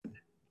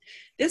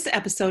This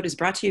episode is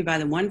brought to you by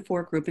the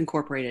 1,4 Group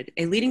Incorporated,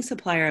 a leading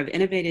supplier of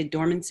innovative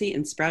dormancy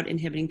and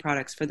sprout-inhibiting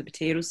products for the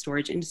potato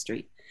storage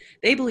industry.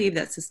 They believe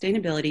that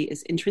sustainability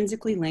is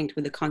intrinsically linked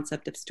with the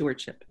concept of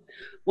stewardship.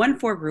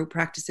 1,4 Group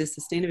practices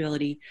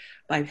sustainability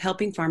by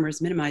helping farmers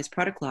minimize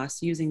product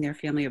loss using their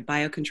family of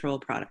biocontrol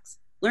products.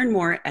 Learn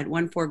more at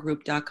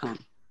 14group.com.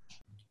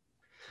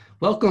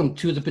 Welcome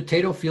to the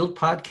Potato Field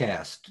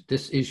Podcast.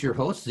 This is your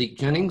host, Zeke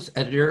Jennings,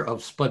 editor of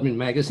Spudman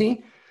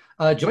Magazine.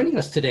 Joining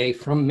us today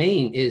from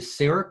Maine is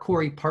Sara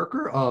Corey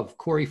Parker of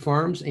Corey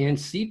Farms and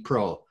Seed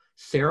Pro.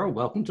 Sara,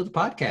 welcome to the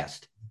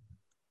podcast.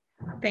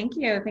 Thank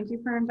you. Thank you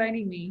for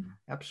inviting me.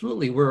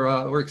 Absolutely.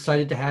 We're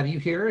excited to have you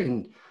here,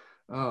 and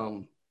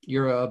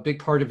you're a big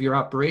part of your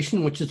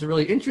operation, which is a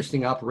really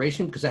interesting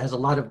operation because it has a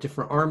lot of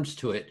different arms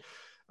to it.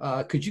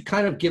 Could you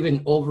kind of give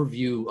an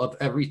overview of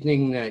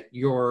everything that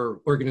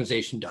your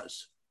organization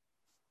does?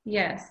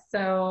 Yes.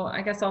 So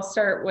I guess I'll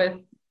start with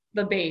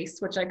the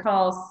base, which I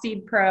call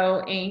Seed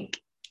Pro Inc.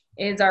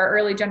 is our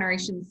early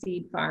generation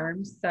seed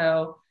farm.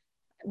 So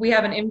we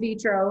have an in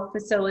vitro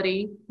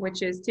facility,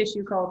 which is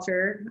tissue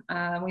culture.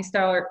 We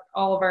start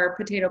all of our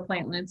potato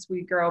plantlets.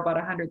 We grow about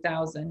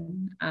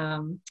 100,000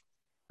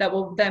 that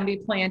will then be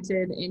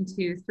planted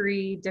into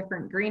 3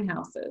 different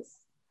greenhouses.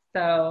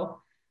 So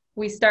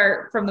we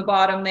start from the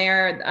bottom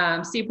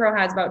there. Seed Pro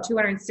has about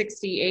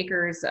 260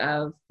 acres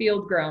of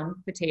field grown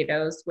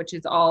potatoes, which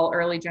is all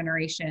early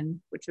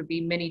generation, which would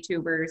be mini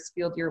tubers,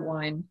 field year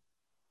 1,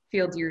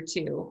 field year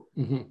 2.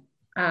 Mm-hmm.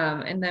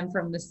 And then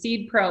from the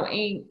Seed Pro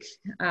Inc.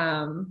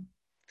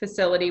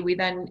 Facility, we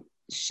then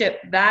ship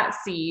that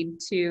seed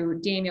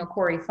to Daniel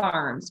Corey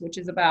Farms, which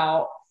is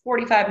about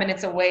 45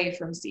 minutes away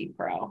from Seed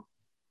Pro.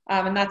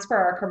 And that's for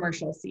our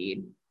commercial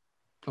seed.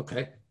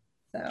 Okay.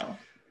 So.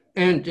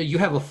 And you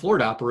have a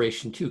Florida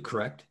operation too,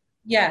 correct?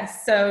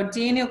 Yes. So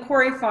Daniel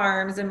Corey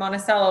Farms in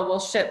Monticello will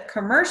ship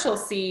commercial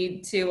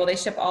seed to, well, they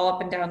ship all up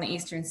and down the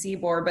eastern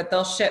seaboard, but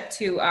they'll ship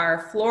to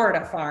our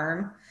Florida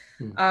farm,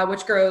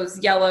 which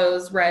grows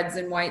yellows, reds,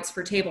 and whites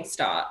for table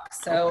stock.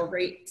 So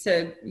right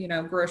to,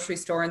 grocery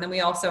store. And then we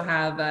also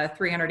have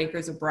 300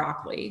 acres of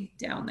broccoli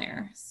down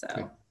there. So.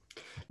 Okay.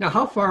 Now,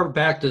 how far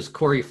back does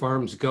Corey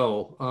Farms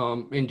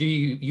go? And do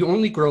you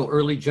only grow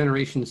early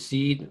generation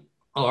seed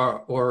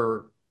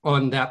or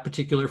on that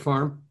particular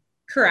farm?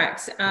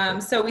 Correct.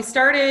 So Dad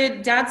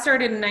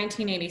started in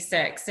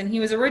 1986, and he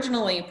was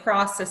originally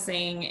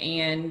processing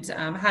and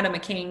had a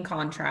McCain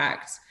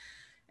contract.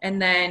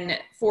 And then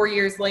 4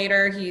 years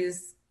later,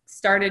 he's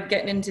started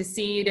getting into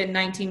seed in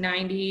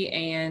 1990,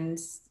 and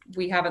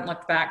we haven't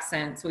looked back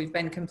since. We've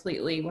been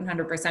completely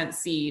 100%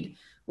 seed,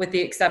 with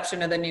the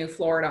exception of the new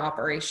Florida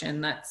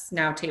operation that's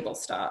now table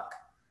stock.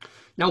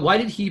 Now, why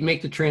did he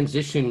make the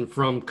transition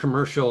from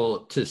commercial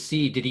to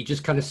seed? Did he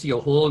just kind of see a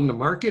hole in the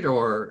market,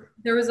 or?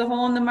 There was a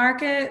hole in the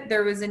market.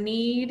 There was a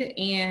need.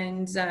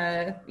 And,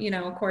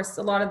 of course,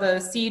 a lot of the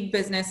seed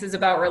business is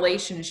about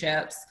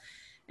relationships.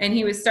 And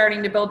he was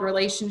starting to build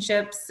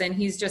relationships, and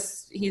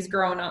he's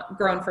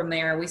grown from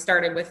there. We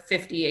started with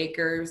 50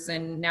 acres,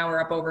 and now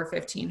we're up over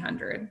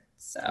 1,500.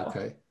 So.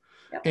 Okay.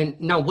 Yep. And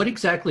now what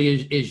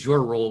exactly is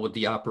your role with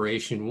the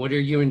operation? What are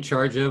you in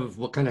charge of?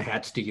 What kind of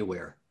hats do you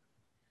wear?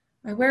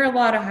 I wear a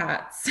lot of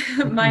hats.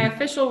 My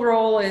official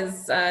role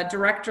is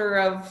director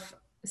of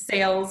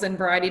sales and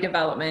variety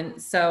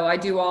development. So I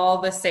do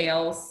all the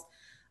sales.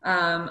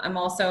 I'm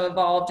also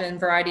involved in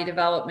variety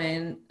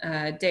development,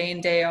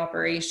 day-and-day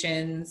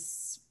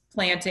operations,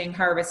 planting,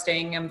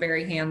 harvesting. I'm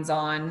very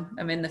hands-on.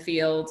 I'm in the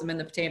fields. I'm in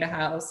the potato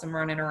house. I'm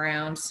running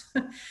around.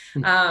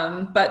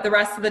 But the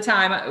rest of the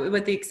time,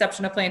 with the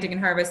exception of planting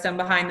and harvest, I'm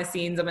behind the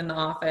scenes. I'm in the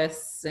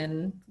office,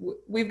 and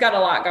we've got a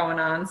lot going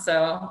on.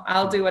 So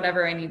I'll do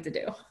whatever I need to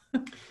do.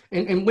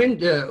 And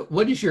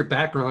what is your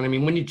background? I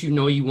mean, when did you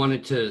know you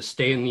wanted to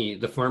stay in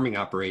the farming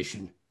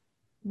operation?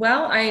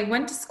 Well, I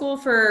went to school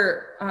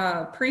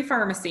for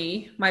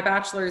pre-pharmacy. My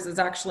bachelor's is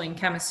actually in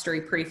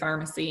chemistry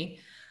pre-pharmacy.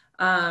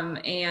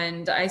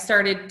 And I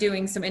started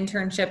doing some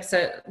internships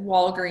at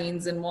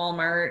Walgreens and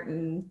Walmart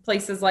and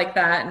places like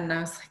that. And I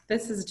was like,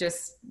 this is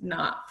just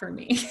not for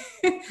me.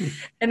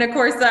 And of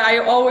course, I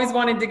always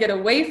wanted to get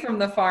away from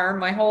the farm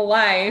my whole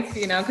life,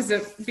 because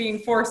of being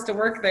forced to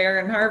work there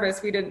and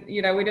harvest. We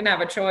didn't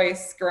have a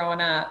choice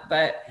growing up,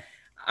 but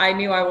I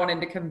knew I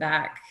wanted to come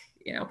back,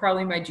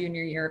 probably my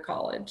junior year of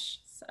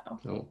college. So.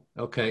 Oh,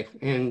 okay.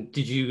 And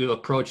did you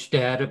approach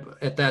Dad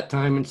at that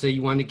time and say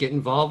you wanted to get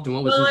involved? And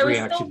what was his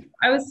reaction?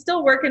 I was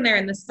still working there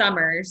in the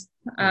summers.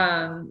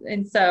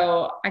 And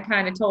so I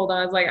kind of told him,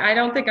 I was like, I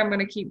don't think I'm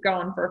going to keep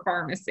going for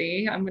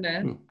pharmacy. I'm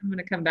going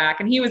to come back.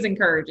 And he was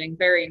encouraging,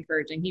 very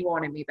encouraging. He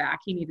wanted me back.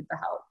 He needed the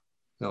help.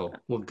 Oh,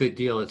 well, good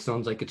deal. It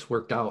sounds like it's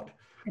worked out.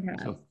 It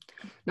has. So,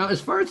 now,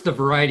 as far as the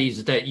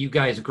varieties that you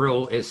guys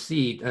grow as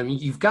seed, I mean,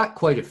 you've got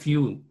quite a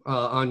few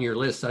on your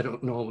list. I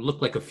don't know,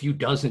 look like a few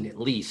dozen at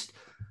least.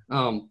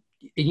 And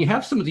you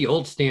have some of the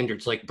old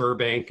standards like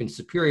Burbank and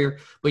Superior,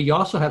 but you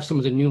also have some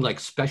of the new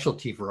like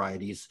specialty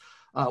varieties.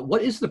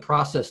 What is the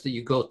process that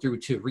you go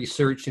through to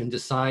research and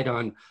decide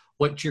on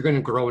what you're going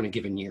to grow in a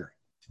given year?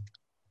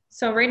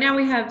 So right now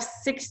we have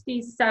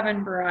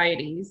 67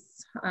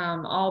 varieties,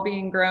 all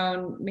being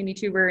grown mini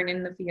tuber and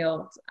in the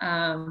field.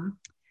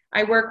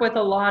 I work with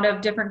a lot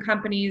of different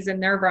companies in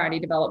their variety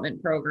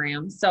development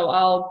programs. So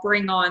I'll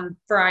bring on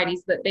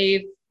varieties that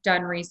they've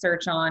done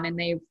research on and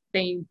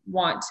they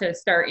want to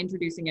start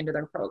introducing into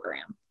their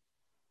program.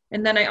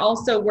 And then I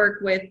also work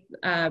with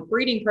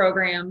breeding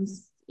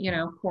programs,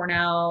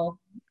 Cornell,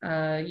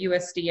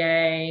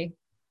 USDA,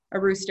 a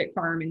rustic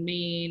farm in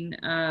Maine,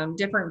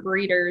 different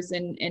breeders,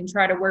 and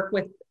try to work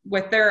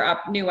with their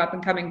new up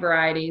and coming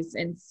varieties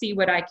and see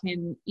what I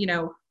can,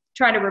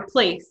 try to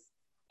replace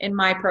in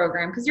my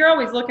program. Because you're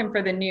always looking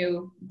for the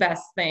new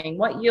best thing.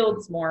 What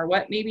yields more?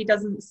 What maybe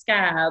doesn't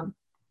scab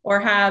or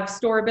have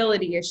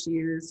storability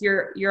issues?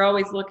 You're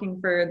always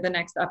looking for the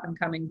next up and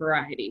coming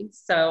variety.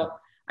 So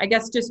I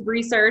guess just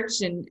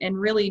research and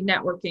really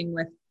networking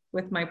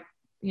with my,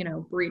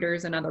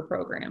 breeders and other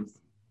programs.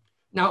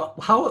 Now,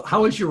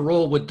 how is your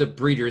role with the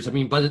breeders? I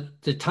mean, by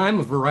the time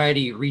a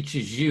variety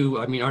reaches you,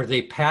 I mean, are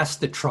they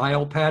past the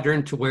trial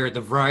pattern to where the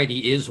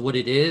variety is what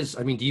it is?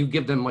 I mean, do you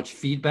give them much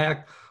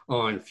feedback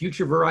on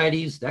future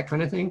varieties, that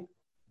kind of thing?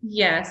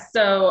 Yes.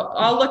 So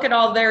I'll look at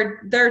all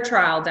their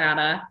trial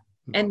data,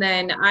 and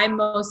then I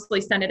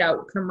mostly send it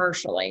out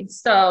commercially.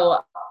 So,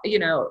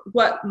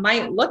 what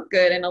might look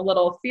good in a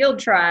little field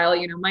trial,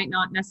 might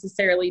not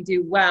necessarily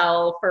do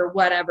well for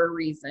whatever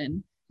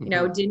reason,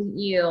 didn't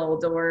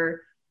yield,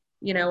 or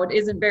it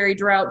isn't very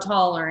drought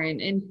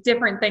tolerant, and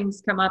different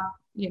things come up,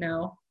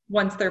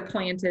 once they're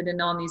planted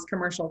and on these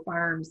commercial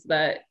farms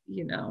that,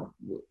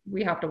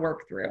 we have to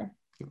work through.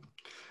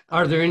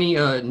 Are there any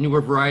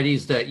newer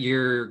varieties that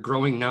you're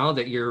growing now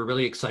that you're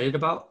really excited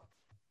about?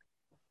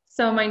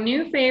 So my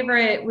new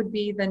favorite would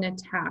be the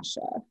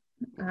Natasha.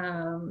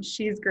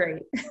 She's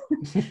great.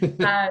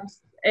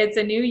 It's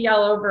a new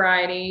yellow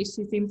variety.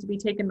 She seems to be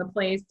taking the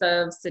place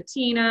of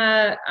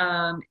Satina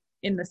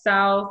in the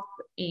south,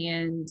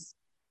 and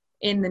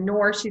in the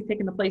north, she's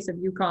taking the place of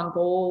Yukon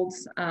Gold.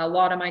 A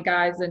lot of my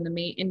guys in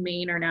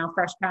Maine are now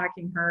fresh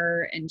packing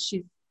her, and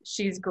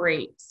she's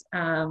great.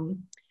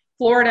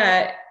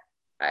 Florida,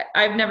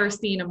 I've never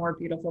seen a more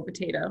beautiful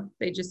potato.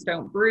 They just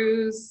don't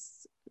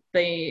bruise.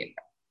 They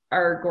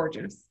are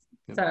gorgeous.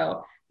 Yeah.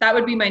 So that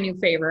would be my new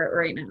favorite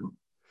right now.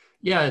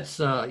 Yeah, it's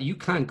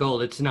Yukon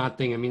Gold. It's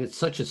nothing. I mean, it's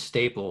such a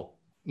staple,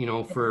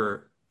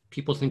 for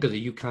people think of the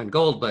Yukon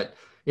Gold, but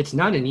it's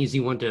not an easy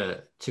one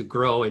to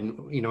grow. And,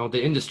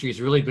 the industry's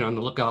really been on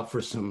the lookout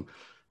for some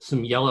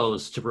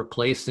yellows to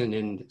replace. And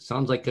it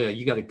sounds like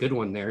you got a good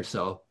one there.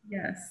 So,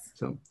 yes.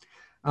 So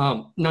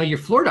now your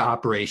Florida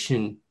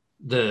operation,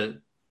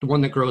 the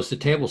one that grows the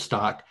table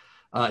stock,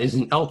 is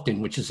in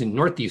Elkton, which is in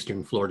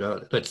northeastern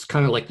Florida. That's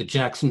kind of like the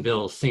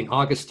Jacksonville, St.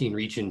 Augustine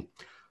region.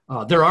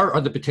 There are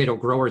other potato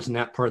growers in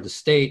that part of the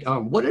state.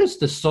 What is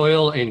the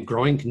soil and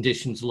growing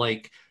conditions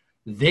like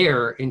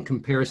there in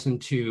comparison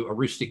to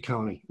Aroostook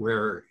County,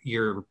 where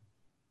you're,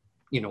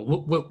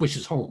 which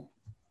is home?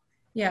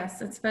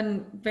 Yes, it's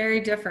been very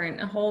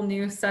different. A whole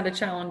new set of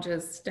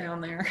challenges down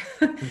there.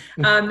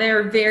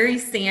 They're very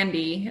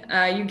sandy.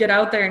 You get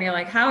out there and you're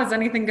like, how is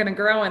anything going to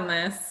grow in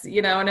this?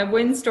 And a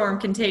windstorm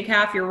can take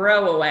half your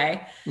row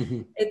away.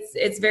 Mm-hmm.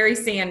 It's very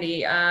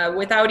sandy.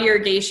 Without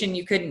irrigation,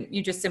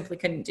 you just simply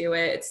couldn't do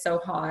it. It's so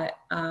hot.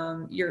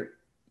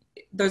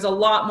 There's a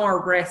lot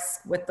more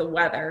risk with the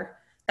weather.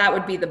 That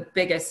would be the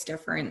biggest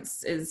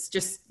difference, is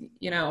just,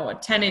 a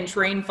 10-inch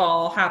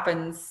rainfall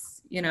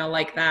happens,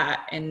 like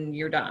that, and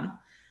you're done.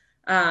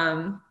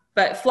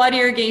 But flood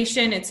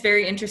irrigation, it's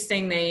very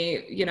interesting.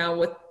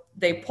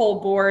 They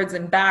pull boards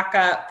and back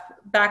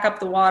up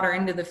the water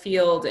into the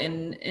field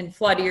and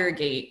flood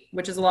irrigate,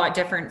 which is a lot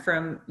different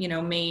from,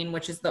 Maine,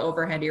 which is the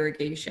overhead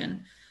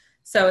irrigation.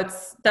 So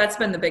that's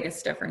been the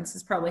biggest difference,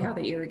 is probably how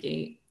they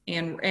irrigate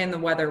and the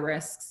weather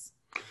risks.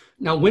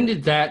 Now, when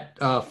did that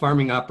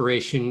farming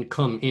operation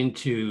come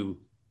into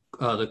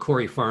the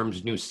Corey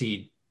Farms new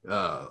seed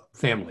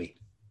family?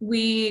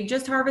 We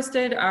just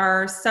harvested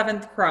our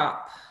 7th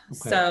crop.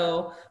 Okay.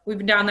 So we've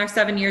been down there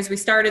 7 years. We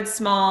started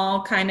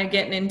small, kind of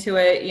getting into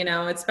it.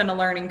 It's been a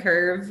learning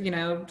curve,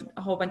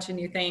 a whole bunch of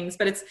new things,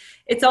 but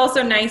it's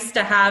also nice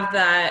to have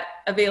that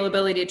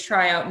availability to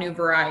try out new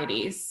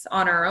varieties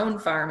on our own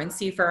farm and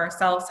see for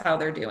ourselves how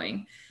they're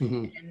doing.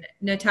 Mm-hmm. And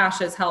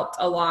Natasha's helped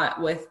a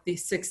lot with the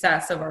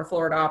success of our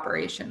Florida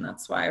operation.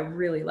 That's why I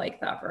really like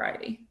that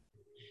variety.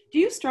 Do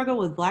you struggle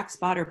with black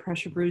spot or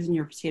pressure bruise in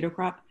your potato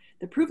crop?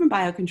 The proven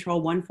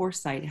biocontrol 1,4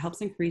 site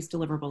helps increase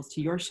deliverables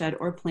to your shed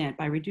or plant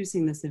by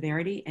reducing the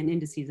severity and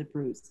indices of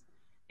bruise.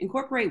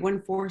 Incorporate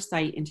 1,4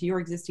 site into your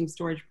existing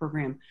storage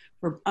program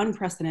for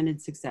unprecedented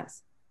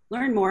success.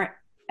 Learn more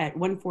at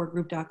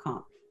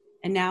 14group.com.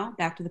 And now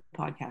back to the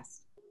podcast.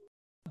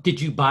 Did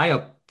you buy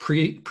a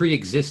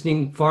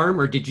pre-existing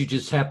farm, or did you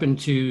just happen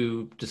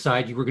to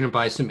decide you were going to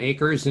buy some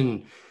acres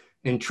and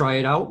try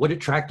it out? What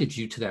attracted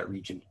you to that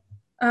region?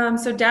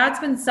 So Dad's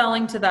been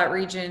selling to that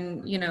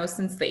region,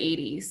 since the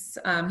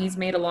 80s. He's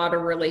made a lot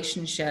of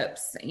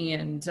relationships,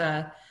 and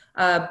a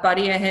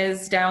buddy of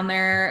his down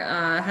there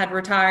had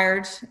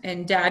retired,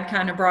 and Dad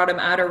kind of brought him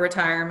out of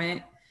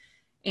retirement.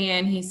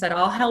 And he said,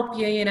 I'll help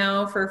you,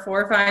 for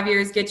 4 or 5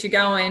 years, get you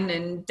going.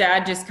 And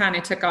Dad just kind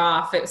of took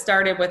off. It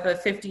started with a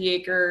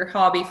 50-acre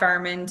hobby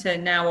farming to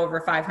now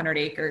over 500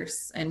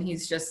 acres. And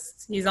he's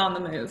on the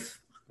move.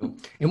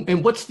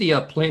 And what's the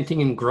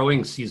planting and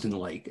growing season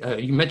like?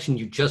 You mentioned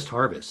you just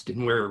harvest,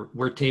 and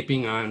we're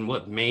taping on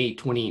May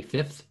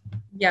 25th?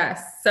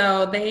 Yes.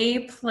 So they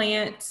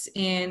plant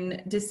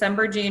in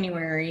December,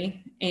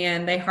 January,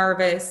 and they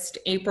harvest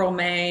April,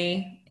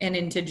 May, and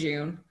into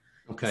June.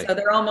 Okay. So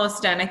they're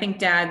almost done. I think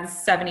Dad's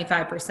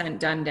 75%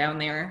 done down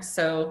there.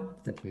 So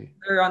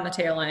they're on the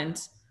tail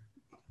end.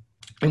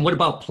 And what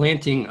about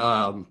planting?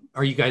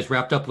 Are you guys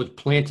wrapped up with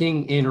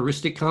planting in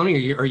Aroostook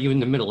County, or are you in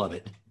the middle of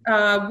it?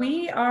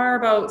 We are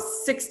about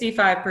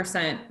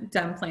 65%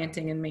 done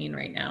planting in Maine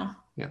right now.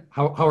 Yeah.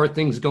 How are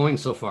things going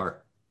so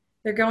far?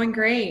 They're going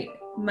great.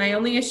 My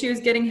only issue is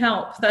getting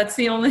help. That's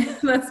my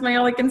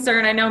only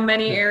concern. I know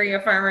many area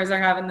farmers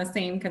are having the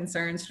same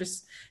concerns,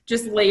 just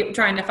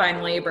trying to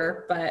find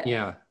labor, but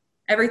yeah,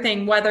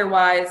 everything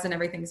weather-wise and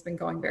everything's been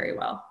going very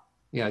well.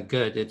 Yeah,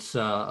 good. It's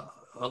a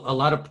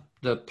lot of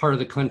the part of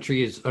the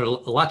country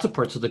lots of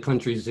parts of the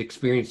country is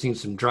experiencing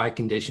some dry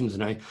conditions,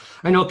 and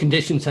I know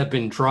conditions have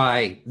been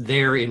dry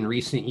there in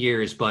recent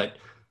years, but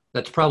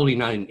that's probably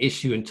not an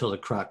issue until the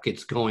crop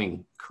gets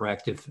going.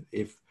 Correct?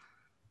 If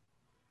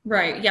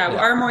Right. Yeah.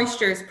 Our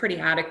moisture is pretty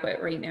adequate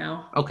right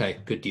now. Okay.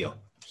 Good deal.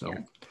 So,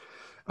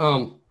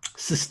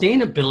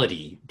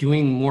 sustainability,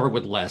 doing more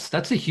with less,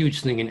 that's a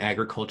huge thing in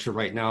agriculture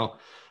right now.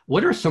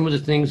 What are some of the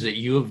things that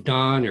you have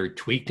done or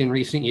tweaked in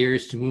recent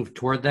years to move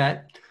toward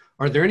that?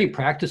 Are there any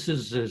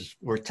practices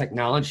or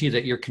technology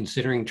that you're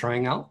considering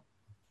trying out?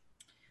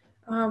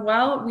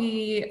 Well,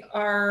 we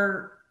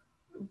are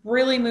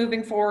really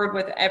moving forward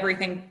with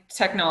everything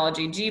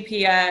technology.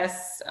 GPS,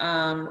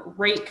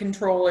 rate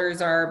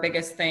controllers are our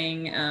biggest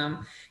thing.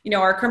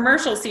 Our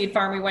commercial seed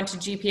farm, we went to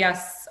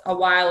GPS a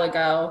while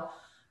ago,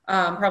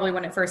 probably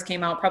when it first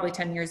came out, probably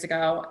 10 years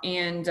ago.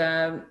 And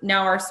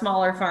now our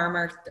smaller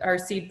farm, our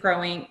Seed Pro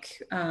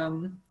Inc.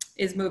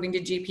 Is moving to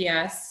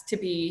GPS to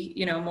be,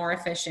 more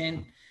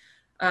efficient.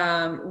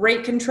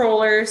 Rate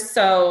controllers,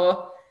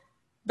 so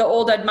the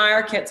old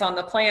Admire kits on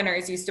the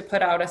planters used to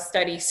put out a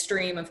steady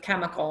stream of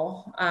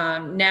chemical.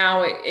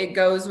 Now it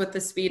goes with the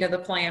speed of the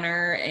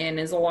planter and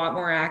is a lot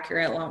more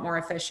accurate, a lot more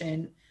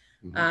efficient.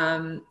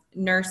 Mm-hmm.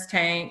 Nurse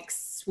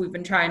tanks, we've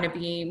been trying to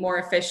be more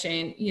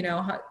efficient,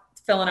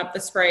 filling up the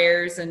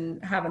sprayers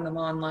and having them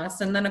on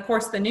less. And then of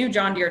course the new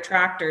John Deere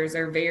tractors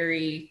are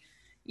very,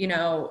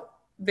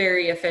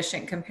 very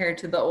efficient compared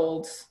to the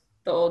old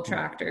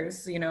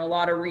tractors, a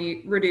lot of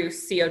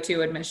reduced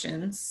CO2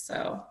 emissions.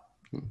 So.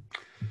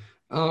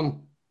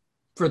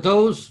 For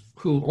those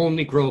who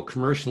only grow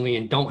commercially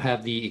and don't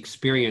have the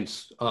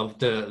experience of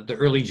the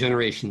early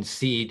generation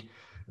seed,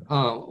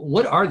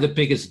 what are the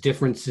biggest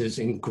differences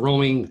in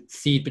growing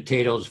seed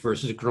potatoes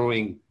versus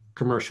growing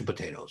commercial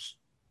potatoes?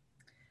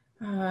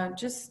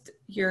 Just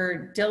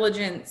your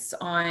diligence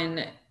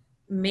on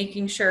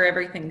making sure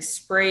everything's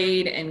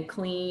sprayed and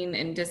clean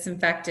and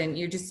disinfectant.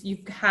 You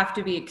have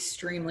to be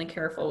extremely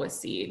careful with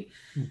seed.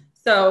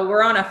 So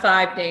we're on a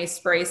 5-day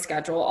spray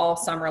schedule all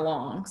summer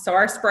long. So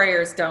our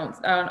sprayers don't,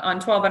 on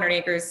 1,200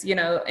 acres,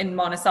 in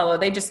Monticello,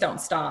 they just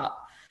don't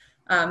stop.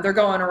 They're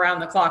going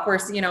around the clock.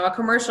 Whereas, a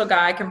commercial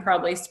guy can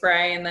probably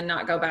spray and then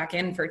not go back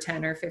in for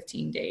 10 or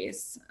 15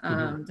 days,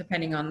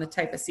 depending on the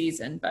type of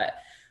season. But,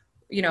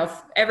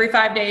 every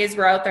 5 days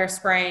we're out there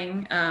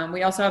spraying.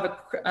 We also have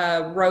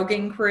a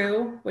roguing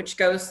crew, which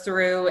goes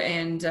through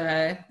and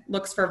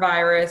looks for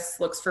virus,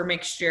 looks for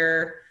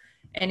mixture,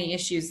 any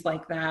issues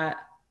like that.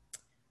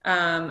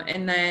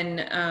 And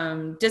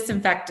then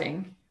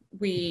disinfecting.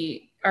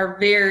 We are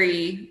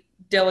very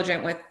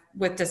diligent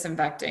with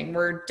disinfecting.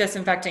 We're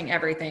disinfecting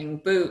everything.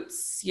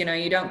 Boots, you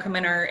don't come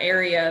in our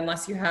area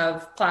unless you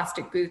have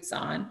plastic boots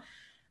on.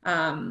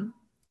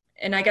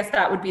 And I guess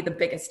that would be the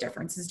biggest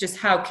difference, is just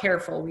how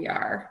careful we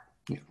are.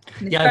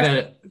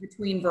 Yeah,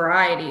 between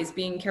varieties,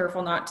 being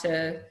careful not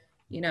to,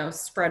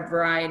 spread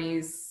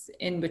varieties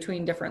in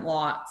between different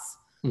lots.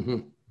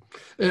 Mm-hmm.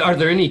 Are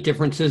there any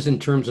differences in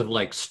terms of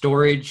like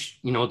storage?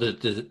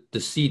 The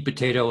seed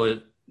potato,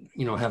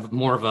 have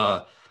more of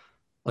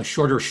a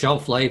shorter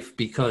shelf life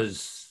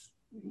because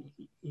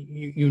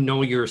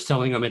you're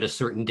selling them at a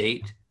certain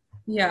date?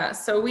 Yeah,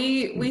 so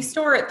we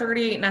store at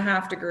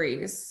 38.5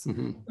 degrees,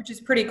 which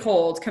is pretty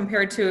cold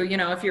compared to,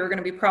 if you were going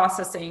to be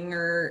processing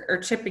or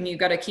chipping, you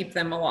got to keep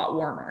them a lot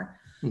warmer.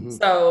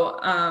 So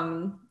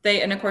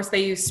and of course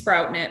they use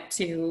sprout nip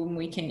too, and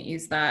we can't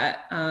use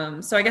that.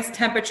 So I guess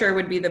temperature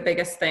would be the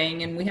biggest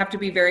thing, and we have to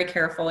be very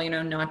careful,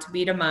 not to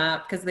beat them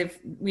up, because they've,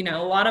 a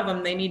lot of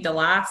them, they need to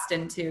last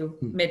into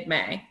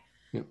mid-May.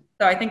 Yeah.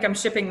 So I think I'm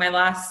shipping my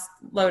last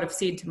load of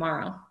seed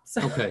tomorrow.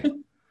 So, okay.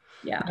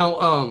 Yeah.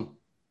 Now,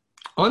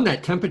 on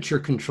that temperature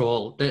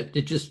control,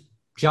 it just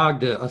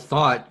jogged a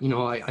thought.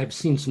 I've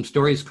seen some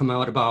stories come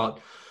out about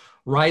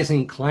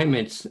rising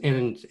climates,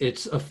 and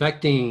it's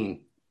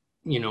affecting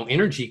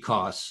energy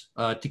costs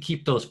to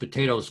keep those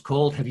potatoes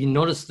cold. Have you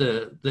noticed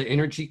the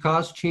energy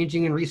costs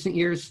changing in recent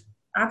years?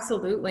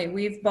 Absolutely.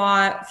 We've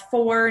bought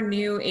 4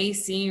 new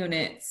AC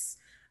units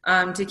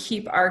to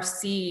keep our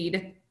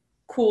seed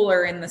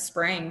cooler in the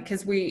spring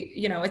because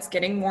it's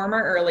getting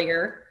warmer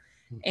earlier,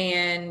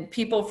 and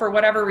people for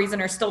whatever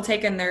reason are still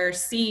taking their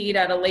seed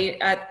at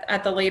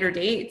the later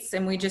dates,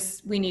 and we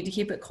need to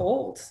keep it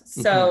cold.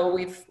 So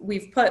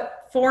we've put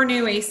 4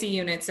 new AC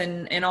units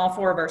in all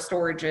 4 of our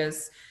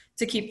storages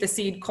to keep the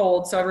seed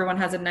cold, so everyone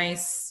has a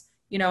nice,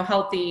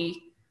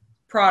 healthy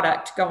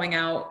product going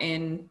out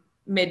in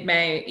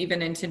mid-May,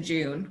 even into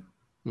June.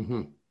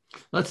 Mm-hmm.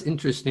 That's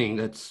interesting.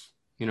 That's,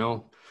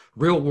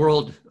 real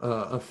world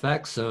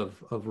effects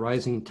of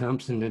rising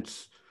temps, and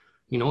it's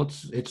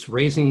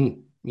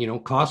raising,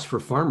 costs for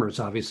farmers,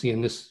 obviously,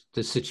 in this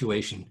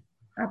situation.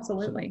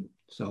 Absolutely.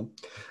 So,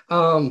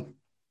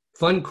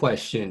 fun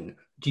question.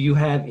 Do you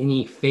have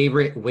any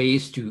favorite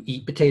ways to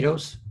eat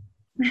potatoes?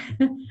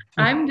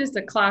 I'm just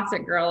a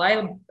classic girl.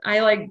 I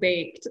like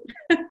baked.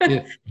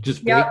 Yeah,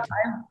 just baked. Yep,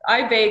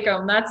 I bake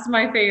them. That's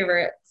my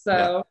favorite.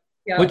 So,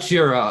 yeah. What's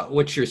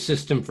your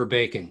system for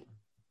baking?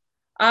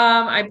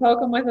 I poke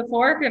them with a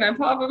fork and I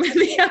pop them in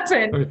the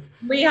oven.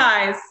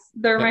 Lehighs,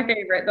 they're my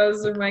favorite.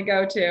 Those are my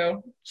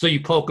go-to. So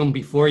you poke them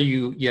before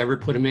you ever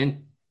put them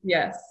in?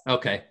 Yes.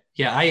 Okay.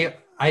 Yeah,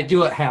 I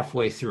do it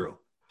halfway through.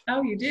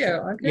 Oh, you do?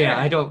 Okay. Yeah,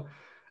 I don't.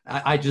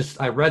 I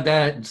read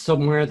that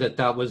somewhere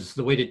that was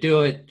the way to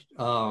do it.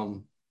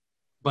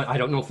 But I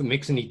don't know if it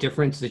makes any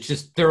difference. It's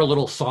just they're a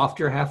little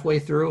softer halfway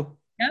through.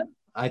 Yep.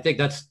 I think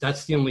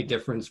that's the only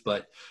difference,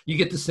 but you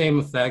get the same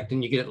effect,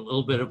 and you get a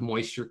little bit of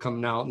moisture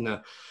coming out, and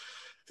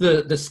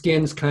the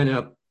skins kind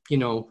of,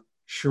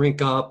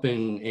 shrink up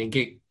and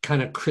get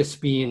kind of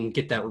crispy and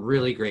get that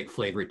really great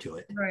flavor to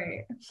it.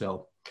 Right.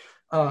 So,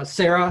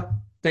 Sarah,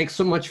 thanks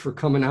so much for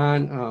coming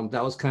on.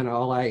 That was kind of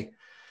all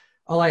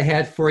I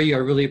had for you. I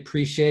really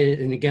appreciate it.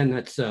 And again,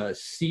 that's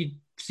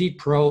Seed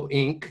Pro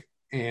Inc.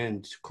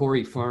 and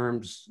Corey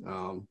Farms,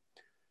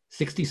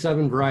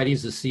 67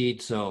 varieties of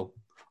seed. So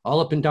all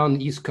up and down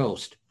the East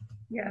Coast.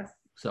 Yes.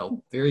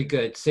 So very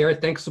good. Sarah,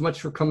 thanks so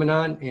much for coming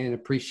on, and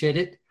appreciate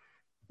it.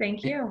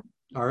 Thank you.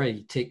 All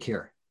right. Take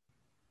care.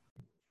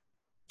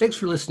 Thanks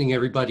for listening,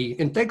 everybody.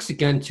 And thanks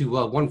again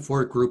to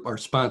 14 Group, our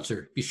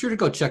sponsor. Be sure to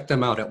go check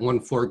them out at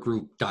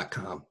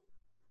 14group.com.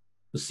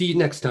 We'll see you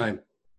next time.